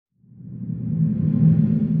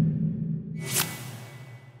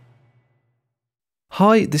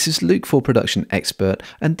Hi, this is Luke for Production Expert,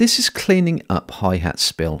 and this is cleaning up hi-hat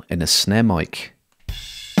spill in a snare mic.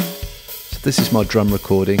 So this is my drum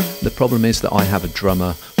recording. The problem is that I have a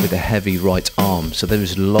drummer with a heavy right arm, so there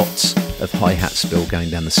is lots of hi-hat spill going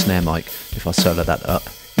down the snare mic. If I solo that up,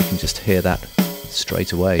 you can just hear that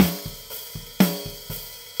straight away.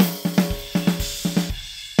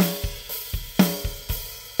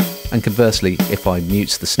 And conversely, if I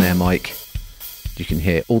mute the snare mic, you can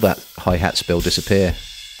hear all that hi-hat spill disappear.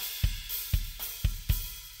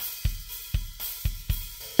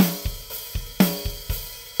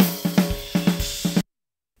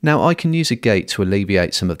 Now I can use a gate to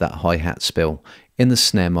alleviate some of that hi-hat spill in the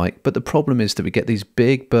snare mic, but the problem is that we get these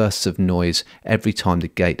big bursts of noise every time the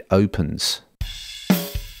gate opens.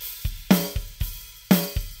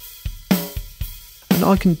 And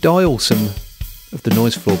I can dial some of the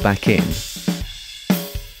noise floor back in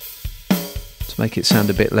to make it sound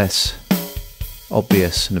a bit less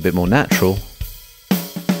obvious and a bit more natural,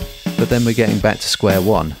 but then we're getting back to square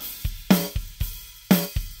one.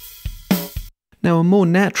 Now a more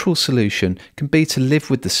natural solution can be to live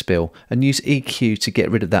with the spill and use EQ to get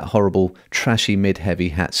rid of that horrible trashy mid-heavy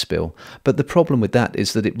hat spill, but the problem with that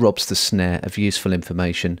is that it robs the snare of useful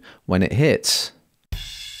information when it hits.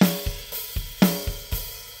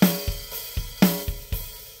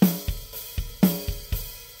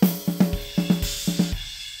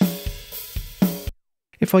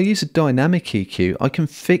 If I use a dynamic EQ, I can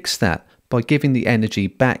fix that by giving the energy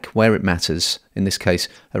back where it matters, in this case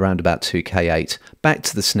around about 2K8, back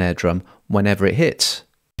to the snare drum whenever it hits.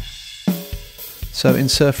 So in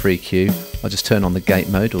Surfer EQ, I just turn on the gate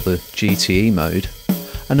mode or the GTE mode,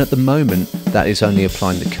 and at the moment that is only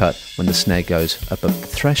applying the cut when the snare goes above the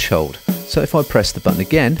threshold. So if I press the button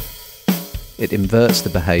again, it inverts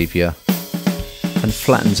the behaviour and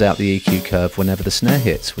flattens out the EQ curve whenever the snare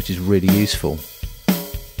hits, which is really useful.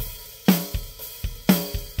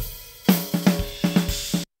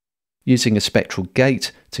 Using a spectral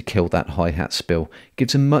gate to kill that hi-hat spill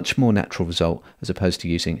gives a much more natural result as opposed to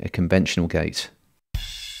using a conventional gate.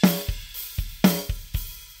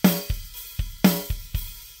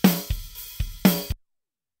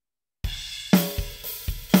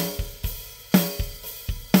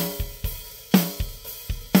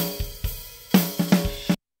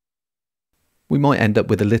 We might end up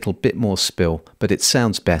with a little bit more spill, but it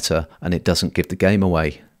sounds better and it doesn't give the game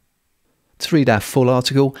away. To read our full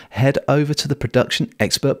article, head over to the Production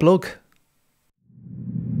Expert blog.